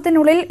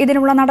 മാസത്തിനുള്ളിൽ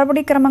ഇതിനുള്ള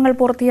നടപടിക്രമങ്ങൾ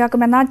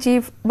പൂർത്തിയാക്കുമെന്ന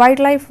chief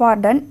wild life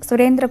warden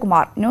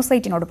Surendrakumar news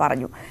 18നോട്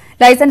പറഞ്ഞു.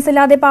 ലൈസൻസ്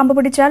ഇല്ലാതെ പാമ്പ്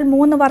പിടിച്ചാൽ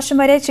 3 വർഷം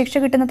വരെ ശിക്ഷ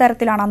കിട്ടുന്ന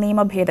തരത്തിലാണ് നിയമ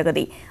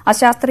ഭേദഗതി.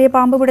 അശാസ്ത്രീയ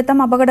പാമ്പ് പിടുത്തം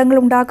അപകടങ്ങൾ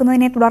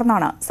ഉണ്ടാക്കുന്നതിനെ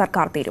തുടർന്നാണ്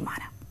സർക്കാർ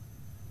തീരുമാനം.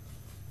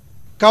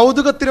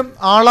 കൗതുകത്തിനും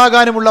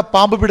ആളാകാനുമുള്ള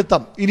പാമ്പ്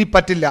പിടുത്തം ഇനി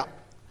പറ്റില്ല.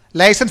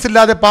 ലൈസൻസ്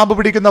ഇല്ലാതെ പാമ്പ്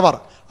പിടിക്കുന്നവർ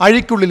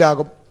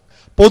അഴിക്കുള്ളിലാകും.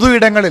 പൊതു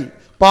ഇടങ്ങളിൽ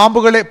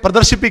പാമ്പുകളെ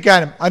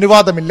പ്രദർശിപ്പിക്കാനും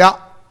അനുവാദമില്ല.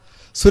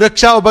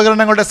 സുരക്ഷാ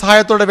ഉപകരണങ്ങളുടെ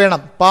സഹായത്തോടെ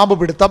വേണം പാമ്പ്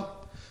പിടുത്തം.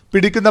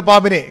 പിടിക്കുന്ന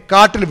പാമ്പിനെ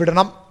കാട്ടിൽ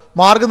വിടണം.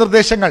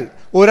 മാർഗനിർദ്ദേശങ്ങൾ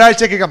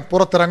ഒരാഴ്ചക്കകം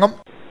പുറത്തിറങ്ങും.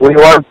 We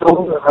want to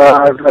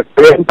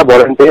train the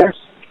volunteers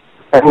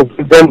and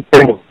give them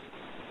training.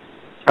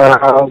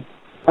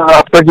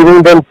 After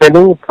giving them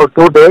training for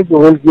 2 days, we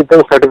will give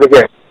them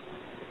certificate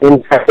in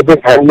scientific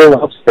handling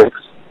of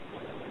snakes.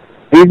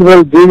 These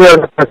are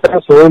the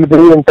persons who will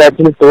be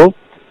entitled to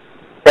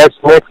catch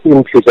snakes in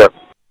future.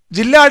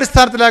 ജില്ലാ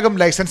അടിസ്ഥാനത്തിലാകും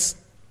licence.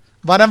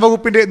 വനം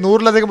വകുപ്പിന്റെ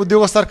 100-ലധികം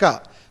ഉദ്യോഗസ്ഥർക്ക്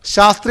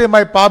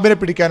ശാസ്ത്രീയമായി പാമ്പിനെ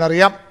പിടിക്കാൻ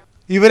അറിയാം.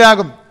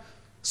 ഇവരാകും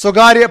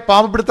സ്വകാര്യ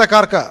പാമ്പ്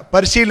പിടുത്തക്കാർക്ക്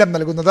പരിശീലനം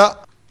നൽകുന്നത്.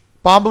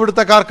 പാമ്പ്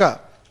പിടുത്തക്കാർക്ക്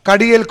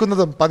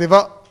കടിയേൽക്കുന്നതും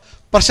പതിവ്.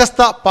 പ്രശസ്ത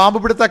പാമ്പ്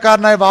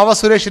പിടുത്തക്കാരനായ വാവ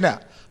സുരേഷിന്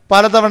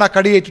പലതവണ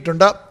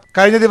കടിയേറ്റിട്ടുണ്ട്.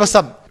 കഴിഞ്ഞ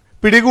ദിവസം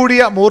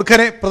പിടികൂടിയ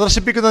മൂർഖനെ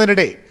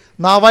പ്രദർശിപ്പിക്കുന്നതിനിടെ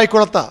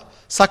നാവായിക്കുളത്ത്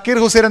സക്കീർ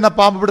ഹുസൈൻ എന്ന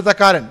പാമ്പ്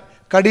പിടുത്തക്കാരൻ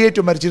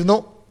കടിയേറ്റു മരിച്ചിരുന്നു.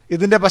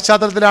 ഇതിന്റെ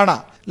പശ്ചാത്തലത്തിലാണ്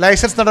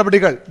ലൈസൻസ്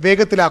നടപടികൾ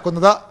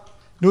വേഗത്തിലാക്കുന്നത്.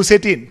 ന്യൂസ്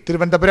 18,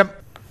 തിരുവനന്തപുരം.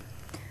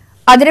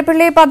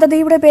 അതിരപ്പിള്ളി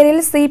പദ്ധതിയുടെ പേരിൽ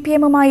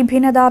CPM-മായി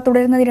ഭിന്നത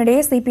തുടരുന്നതിനിടെ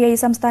CPI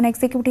സംസ്ഥാന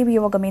എക്സിക്യൂട്ടീവ്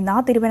യോഗം ഇന്ന്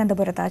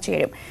തിരുവനന്തപുരത്ത്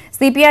ചേരും.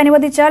 CPI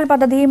അനുവദിച്ചാൽ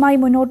പദ്ധതിയുമായി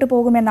മുന്നോട്ടു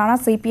പോകുമെന്നാണ്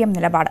CPM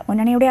നിലപാട്.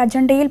 മുന്നണിയുടെ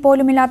അജണ്ടയിൽ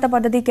പോലുമില്ലാത്ത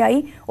പദ്ധതിക്കായി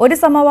ഒരു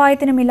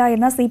സമവായത്തിനുമില്ല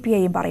എന്ന്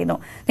CPIയും പറയുന്നു.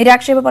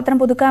 നിരാക്ഷേപ പത്രം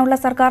പുതുക്കാനുള്ള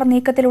സർക്കാർ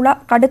നീക്കത്തിലുള്ള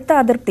കടുത്ത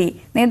അതൃപ്തി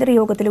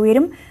നേതൃയോഗത്തിൽ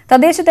ഉയരും.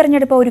 തദ്ദേശ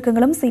തെരഞ്ഞെടുപ്പ്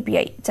ഒരുക്കങ്ങളും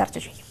CPI ചർച്ച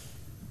ചെയ്യും.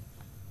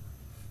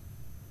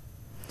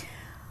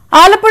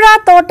 ആലപ്പുഴ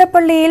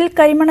തോട്ടപ്പള്ളിയിൽ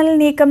കരിമണൽ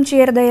നീക്കം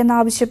ചെയ്യരുത്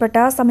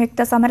എന്നാവശ്യപ്പെട്ട്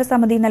സംയുക്ത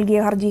സമരസമിതി നൽകിയ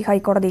ഹർജി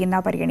ഹൈക്കോടതി ഇന്ന്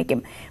പരിഗണിക്കും.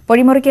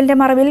 പൊഴിമുറിക്കലിന്റെ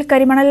മറവിൽ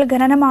കരിമണൽ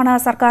ഖനനമാണ്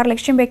സർക്കാർ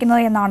ലക്ഷ്യം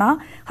വെക്കുന്നത് എന്നാണ്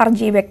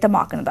ഹർജി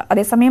വ്യക്തമാക്കുന്നത്.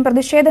 അതേസമയം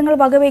പ്രതിഷേധങ്ങൾ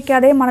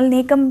വകവയ്ക്കാതെ മണൽ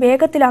നീക്കം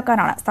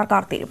വേഗത്തിലാക്കാനാണ്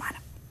സർക്കാർ തീരുമാനം.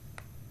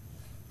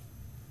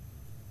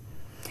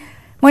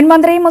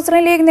 മുൻമന്ത്രിയും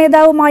മുസ്ലിം ലീഗ്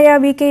നേതാവുമായ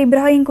VK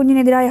ഇബ്രാഹിം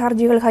കുഞ്ഞിനെതിരായ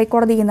ഹർജികൾ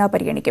ഹൈക്കോടതി ഇന്ന്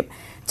പരിഗണിക്കും.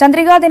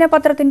 ചന്ദ്രിക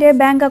ദിനപത്രത്തിന്റെ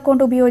ബാങ്ക്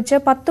അക്കൌണ്ട് ഉപയോഗിച്ച്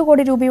 10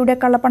 കോടി രൂപയുടെ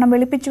കള്ളപ്പണം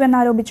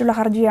വെളുപ്പിച്ചുവെന്നാരോപിച്ചുള്ള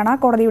ഹർജിയാണ്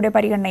കോടതിയുടെ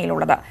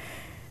പരിഗണനയിലുള്ളത്.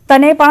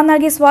 തന്നെ പണം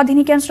നൽകി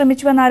സ്വാധീനിക്കാൻ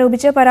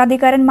ശ്രമിച്ചുവെന്നാരോപിച്ച്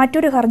പരാതിക്കാരൻ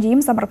മറ്റൊരു ഹർജിയും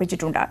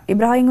സമർപ്പിച്ചിട്ടുണ്ട്.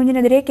 ഇബ്രാഹിം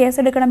കുഞ്ഞിനെതിരെ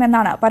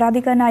കേസെടുക്കണമെന്നാണ്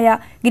പരാതിക്കാരനായ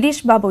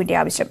ഗിരീഷ് ബാബുവിന്റെ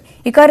ആവശ്യം.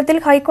 ഇക്കാര്യത്തിൽ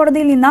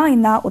ഹൈക്കോടതിയിൽ നിന്ന്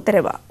ഇന്ന്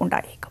ഉത്തരവ്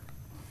ഉണ്ടായേക്കും.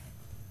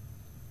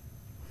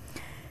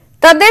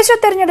 തദ്ദേശ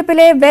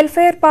തെരഞ്ഞെടുപ്പിലെ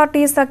വെൽഫെയർ പാർട്ടി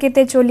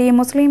സഖ്യത്തെ ചൊല്ലി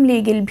മുസ്ലിം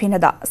ലീഗിൽ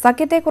ഭിന്നത.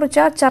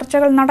 സഖ്യത്തെക്കുറിച്ച്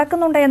ചർച്ചകൾ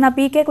നടക്കുന്നുണ്ട് എന്ന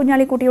PK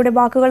കുഞ്ഞാലിക്കുട്ടിയുടെ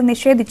വാക്കുകൾ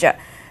നിഷേധിച്ച്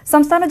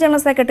സംസ്ഥാന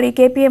ജനറൽ സെക്രട്ടറി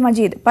KPA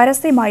മജീദ്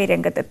പരസ്യമായി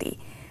രംഗത്തെത്തി.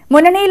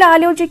 മുന്നണിയിൽ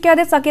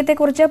ആലോചിക്കാതെ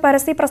സഖ്യത്തെക്കുറിച്ച്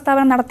പരസ്യ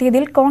പ്രസ്താവന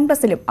നടത്തിയതിൽ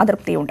കോൺഗ്രസിലും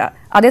അതൃപ്തിയുണ്ട്.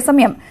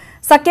 അതേസമയം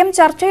സഖ്യം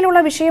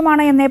ചർച്ചയിലുള്ള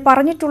വിഷയമാണ് എന്നേ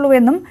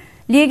പറഞ്ഞിട്ടുള്ളൂവെന്നും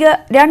ലീഗ്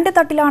 2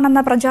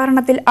 തട്ടിലാണെന്ന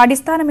പ്രചാരണത്തിൽ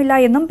അടിസ്ഥാനമില്ല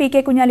എന്നും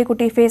PK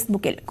കുഞ്ഞാലിക്കുട്ടി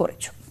ഫേസ്ബുക്കിൽ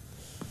കുറിച്ചു.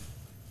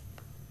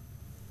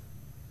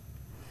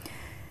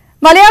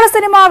 മലയാള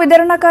സിനിമ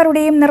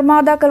വിതരണക്കാരുടെയും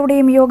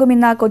നിർമ്മാതാക്കളുടെയും യോഗം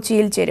ഇന്ന്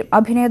കൊച്ചിയിൽ ചേരും.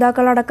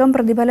 അഭിനേതാക്കളടക്കം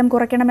പ്രതിഫലം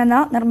കുറയ്ക്കണമെന്ന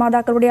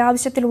നിർമ്മാതാക്കളുടെ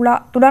ആവശ്യത്തിലുള്ള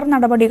തുടർ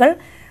നടപടികൾ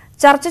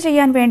ചർച്ച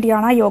ചെയ്യാൻ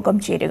വേണ്ടിയാണ് യോഗം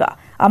ചേരുക.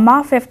 അമ്മ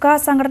ഫെഫ്ക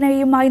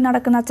സംഘടനയുമായി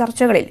നടക്കുന്ന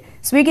ചർച്ചകളിൽ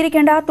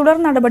സ്വീകരിക്കേണ്ട തുടർ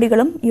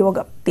നടപടികളും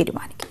യോഗം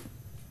തീരുമാനിക്കും.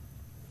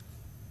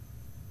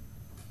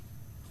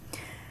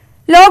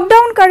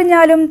 ലോക്ഡൌൺ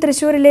കഴിഞ്ഞാലും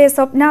തൃശൂരിലെ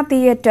സ്വപ്ന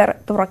തിയേറ്റർ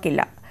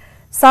തുറക്കില്ല.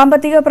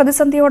 സാമ്പത്തിക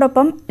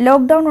പ്രതിസന്ധിയോടൊപ്പം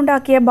ലോക്ഡൌൺ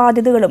ഉണ്ടാക്കിയ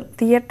ബാധ്യതകളും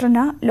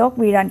തിയേറ്ററിന് ലോക്ക്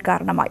വീഴാൻ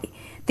കാരണമായി.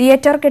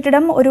 തിയേറ്റർ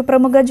കെട്ടിടം ഒരു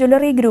പ്രമുഖ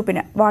ജ്വല്ലറി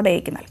ഗ്രൂപ്പിന്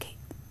വാടകയ്ക്ക് നൽകി.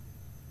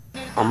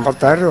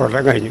 56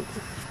 കൊല്ലം കഴിഞ്ഞു.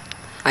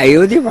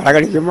 അയോധ്യ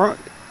പടകടിക്കുമ്പോൾ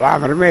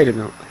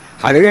വാമരമായിരുന്നു.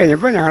 അത്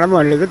കഴിഞ്ഞപ്പോൾ ഞങ്ങളുടെ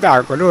മുകളിലേക്ക്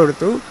താക്കോല്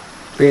കൊടുത്തു.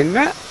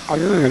 പിന്നെ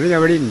അത് നിന്നിട്ട്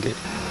അവിടെ ഉണ്ട്.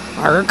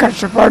 ആകെ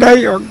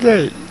കഷ്ടപ്പാടായി. ഓക്കെ,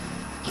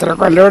 ഇത്ര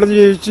കൊല്ലം അവിടെ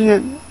ജീവിച്ചു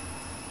ഞാൻ.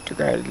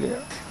 കാര്യമില്ല.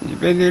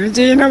 ഇനിയിപ്പോൾ എന്തെങ്കിലും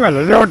ചെയ്യണം. വല്ല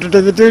ലോട്ടറി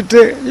ടിക്കറ്റ്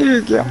ഇട്ട്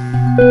ജീവിക്കുക.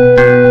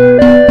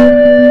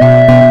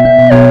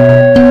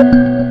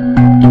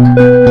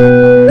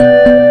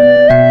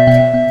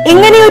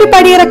 ഇങ്ങനെയൊരു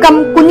പടിയിറക്കം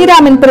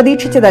കുഞ്ഞിരാമൻ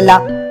പ്രതീക്ഷിച്ചതല്ല.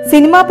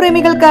 സിനിമാ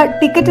പ്രേമികൾക്ക്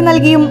ടിക്കറ്റ്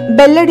നൽകിയും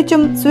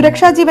ബെല്ലടിച്ചും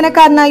സുരക്ഷാ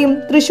ജീവനക്കാരനായും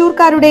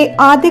തൃശൂർക്കാരുടെ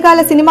ആദ്യകാല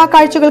സിനിമാ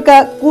കാഴ്ചകൾക്ക്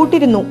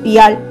കൂട്ടിരുന്നു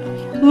ഇയാൾ.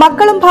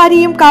 മക്കളും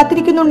ഭാര്യയും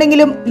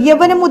കാത്തിരിക്കുന്നുണ്ടെങ്കിലും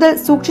യൗവനം മുതൽ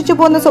സൂക്ഷിച്ചു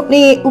പോന്ന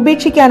സ്വപ്നയെ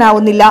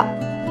ഉപേക്ഷിക്കാനാവുന്നില്ല.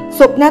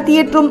 സ്വപ്ന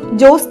തിയേറ്ററും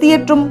ജോസ്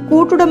തിയേറ്ററും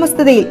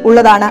കൂട്ടുടമസ്ഥതയിൽ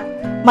ഉള്ളതാണ്.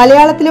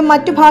 മലയാളത്തിലും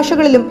മറ്റു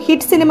ഭാഷകളിലും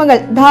ഹിറ്റ് സിനിമകൾ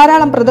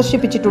ധാരാളം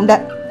പ്രദർശിപ്പിച്ചിട്ടുണ്ട്.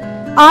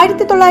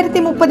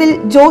 1930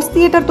 ജോസ്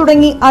തിയേറ്റർ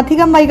തുടങ്ങി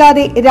അധികം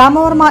വൈകാതെ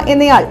രാമവർമ്മ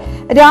എന്നയാൾ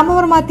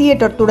രാമവർമ്മ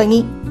തിയേറ്റർ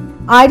തുടങ്ങി.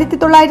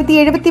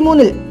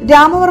 1973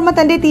 രാമവർമ്മ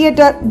തന്റെ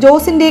തിയേറ്റർ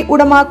ജോസിന്റെ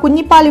ഉടമ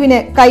കുഞ്ഞിപ്പാലുവിന്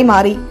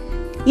കൈമാറി.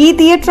 ഈ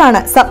തിയേറ്ററാണ്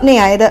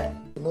സ്വപ്നയായത്.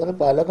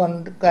 പല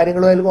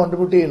കാര്യങ്ങളും അതിൽ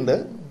കോൺട്രിബ്യൂട്ട് ചെയ്യുന്നുണ്ട്.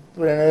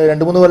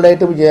 2-3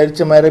 കൊല്ലമായിട്ട്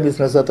വിചാരിച്ചമാരെ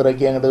ബിസിനസ്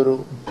അത്രയ്ക്ക് അങ്ങോട്ട് ഒരു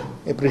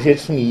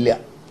അപ്രീഷിയേഷൻ ഇല്ല.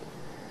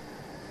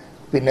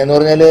 പിന്നെന്ന്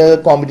പറഞ്ഞാൽ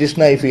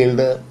കോമ്പറ്റീഷനായി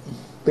ഫീൽഡ്,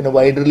 പിന്നെ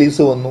വൈഡ്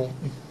റിലീസ് വന്നു.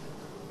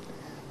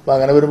 അപ്പം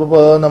അങ്ങനെ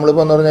വരുമ്പോൾ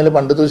നമ്മളിപ്പോൾ എന്ന് പറഞ്ഞാൽ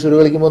പണ്ട് തൃശ്ശൂർ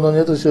കളിക്കുമ്പോൾ എന്ന്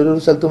പറഞ്ഞാൽ തൃശ്ശൂർ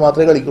ഒരു സ്ഥലത്ത്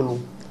മാത്രമേ കളിക്കുള്ളൂ.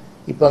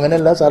 ഇപ്പം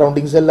അങ്ങനെയല്ല,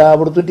 സറൗണ്ടിങ്സ്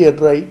എല്ലായിടത്തും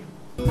തിയേറ്ററായി.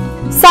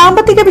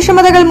 സാമ്പത്തിക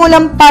വിഷമതകൾ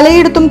മൂലം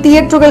പലയിടത്തും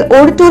തിയേറ്ററുകൾ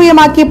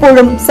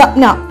ഓഡിറ്റോറിയമാക്കിയപ്പോഴും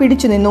സ്വപ്ന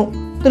പിടിച്ചുനിന്നു.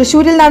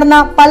 തൃശൂരിൽ നടന്ന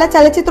പല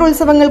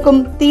ചലച്ചിത്രോത്സവങ്ങൾക്കും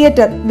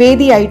തിയേറ്റർ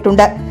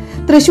വേദിയായിട്ടുണ്ട്.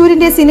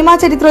 തൃശൂരിന്റെ സിനിമാ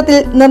ചരിത്രത്തിൽ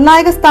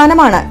നിർണായക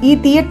സ്ഥാനമാണ് ഈ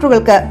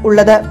തിയേറ്ററുകൾക്ക്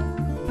ഉള്ളത്.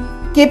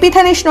 K P.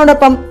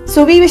 ധനേഷിനോടൊപ്പം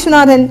Suvi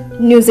Viswanathan,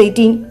 news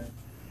 18.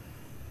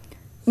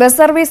 Bus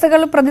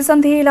സർവീസുകൾ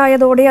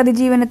പ്രതിസന്ധിയിലായതോടെ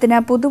അതിജീവനത്തിന്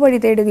പുതുവഴി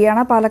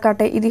തേടുകയാണ്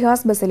പാലക്കാട്ടെ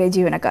ഇതിഹാസ് ബസ്സിലെ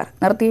ജീവനക്കാർ.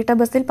 നിർത്തിയിട്ട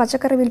ബസ്സിൽ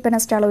പച്ചക്കറി വിൽപ്പന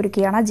സ്റ്റാൾ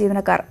ഒരുക്കിയാണ്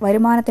ജീവനക്കാർ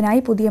വരുമാനത്തിനായി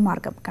പുതിയ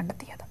മാർഗം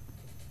കണ്ടെത്തിയത്.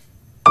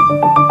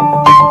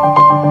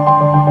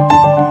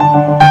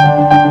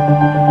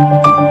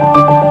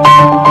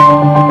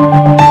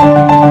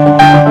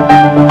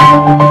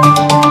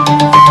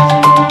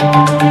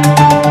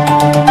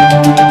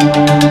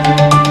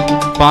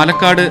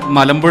 പാലക്കാട്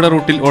മലമ്പുഴ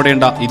റൂട്ടിൽ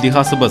ഓടേണ്ട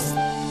ഇതിഹാസ് ബസ്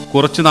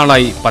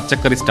കുറച്ചുനാളായി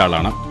പച്ചക്കറി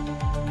സ്റ്റാളാണ്.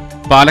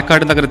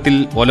 പാലക്കാട് നഗരത്തിൽ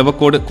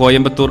ഒലവക്കോട്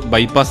കോയമ്പത്തൂർ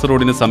ബൈപ്പാസ്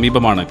റോഡിന്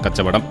സമീപമാണ്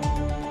കച്ചവടം.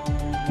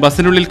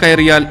 ബസ്സിനുള്ളിൽ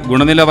കയറിയാൽ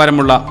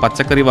ഗുണനിലവാരമുള്ള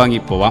പച്ചക്കറി വാങ്ങി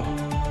പോവാം.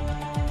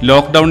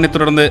 ലോക്ക്ഡൌണിനെ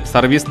തുടർന്ന്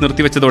സർവീസ്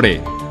നിർത്തിവെച്ചതോടെ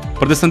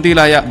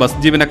പ്രതിസന്ധിയിലായ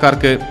ബസ്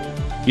ജീവനക്കാർക്ക്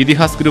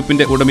ഇതിഹാസ്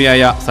ഗ്രൂപ്പിന്റെ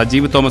ഉടമയായ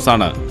സജീവ്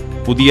തോമസാണ്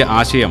പുതിയ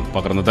ആശയം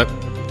പകർന്നത്.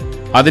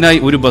 അതിനായി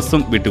ഒരു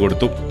ബസ്സും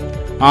വിട്ടുകൊടുത്തു.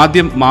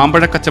 ആദ്യം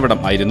മാമ്പഴ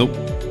കച്ചവടം ആയിരുന്നു,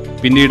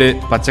 പിന്നീട്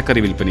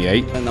പച്ചക്കറി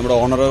വിൽപ്പനയായി. നമ്മുടെ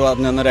ഓണർ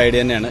പറഞ്ഞു തന്നൊരു ഐഡിയ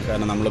തന്നെയാണ്.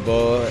 കാരണം നമ്മളിപ്പോൾ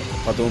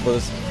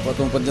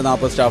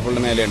 10-35-40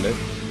 സ്റ്റാഫുകളുടെ മേലെയുണ്ട്.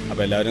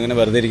 അപ്പോൾ എല്ലാവരും ഇങ്ങനെ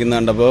വെറുതെ ഇരിക്കുന്ന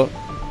കണ്ടപ്പോൾ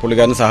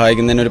പുള്ളിക്കാരന്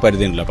സഹായിക്കുന്നതിന് ഒരു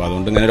പരിധി ഉണ്ടല്ലോ. അപ്പോൾ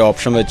അതുകൊണ്ട് ഇങ്ങനെ ഒരു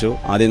ഓപ്ഷൻ വെച്ചു.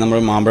 ആദ്യം നമ്മൾ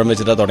മാമ്പഴം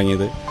വെച്ചിട്ടാണ്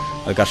തുടങ്ങിയത്.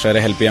 അത് കർഷകരെ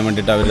ഹെൽപ്പ് ചെയ്യാൻ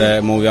വേണ്ടിയിട്ട് അവരുടെ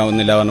മൂവ്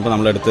ആവുന്നില്ല പറഞ്ഞപ്പോൾ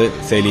നമ്മളെടുത്ത്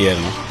സെയിൽ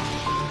ചെയ്യായിരുന്നു.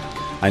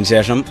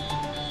 അതിനുശേഷം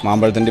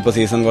മാമ്പഴത്തിൻ്റെ ഇപ്പോൾ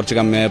സീസൺ കുറച്ച്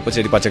കമ്മിയായപ്പോൾ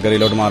ശരി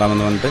പച്ചക്കറിയിലോട്ട്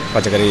മാറാമെന്ന് പറഞ്ഞിട്ട്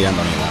പച്ചക്കറി ചെയ്യാൻ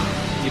തുടങ്ങിയതാണ്.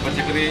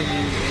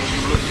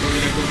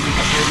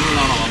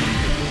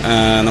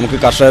 നമുക്ക്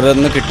കർഷകരിൽ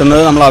നിന്ന്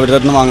കിട്ടുന്നത് നമ്മൾ അവരുടെ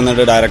നിന്ന്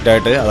വാങ്ങുന്നുണ്ട്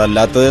ഡയറക്റ്റായിട്ട്.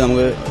 അതല്ലാത്തത്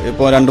നമുക്ക്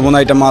ഇപ്പോൾ 2-3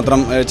 ഐറ്റം മാത്രം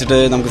വെച്ചിട്ട്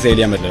നമുക്ക് സെയിൽ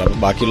ചെയ്യാൻ പറ്റില്ല. അപ്പോൾ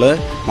ബാക്കിയുള്ളത്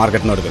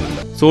മാർക്കറ്റിന്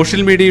കൊടുക്കുന്നുണ്ട്.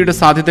 സോഷ്യൽ മീഡിയയുടെ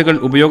സാധ്യതകൾ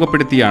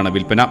ഉപയോഗപ്പെടുത്തിയാണ്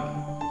വിൽപ്പന.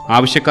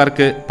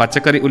 ആവശ്യക്കാർക്ക്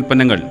പച്ചക്കറി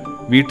ഉൽപ്പന്നങ്ങൾ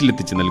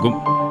വീട്ടിലെത്തിച്ച് നൽകും.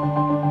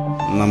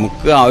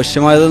 നമുക്ക്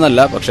ആവശ്യമായതെന്നല്ല,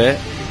 പക്ഷേ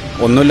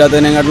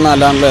ഒന്നുമില്ലാത്തതിനെക്കാട്ടിലും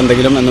നല്ലതാണല്ലോ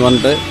എന്തെങ്കിലും എന്ന്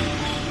പറഞ്ഞിട്ട്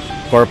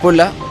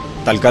കുഴപ്പമില്ല,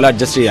 തൽക്കാലം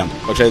അഡ്ജസ്റ്റ് ചെയ്യാം.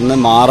 പക്ഷേ ഇന്ന്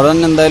മാറാൻ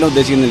എന്തായാലും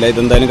ഉദ്ദേശിക്കുന്നില്ല.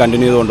 ഇതെന്തായാലും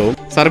കണ്ടിന്യൂ ചെയ്തുകൊണ്ടുപോകും.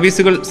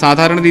 സർവീസുകൾ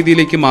സാധാരണ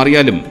രീതിയിലേക്ക്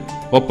മാറിയാലും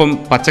ഒപ്പം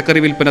പച്ചക്കറി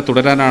വിൽപ്പന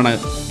തുടരാനാണ്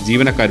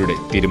ജീവനക്കാരുടെ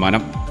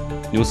തീരുമാനം.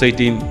 ന്യൂസ്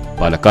 18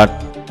 പാലക്കാട്.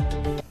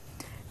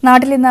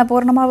 നാട്ടിൽ ഇന്ന്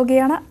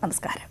പൂർണ്ണമാവുകയാണ്.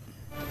 നമസ്കാരം.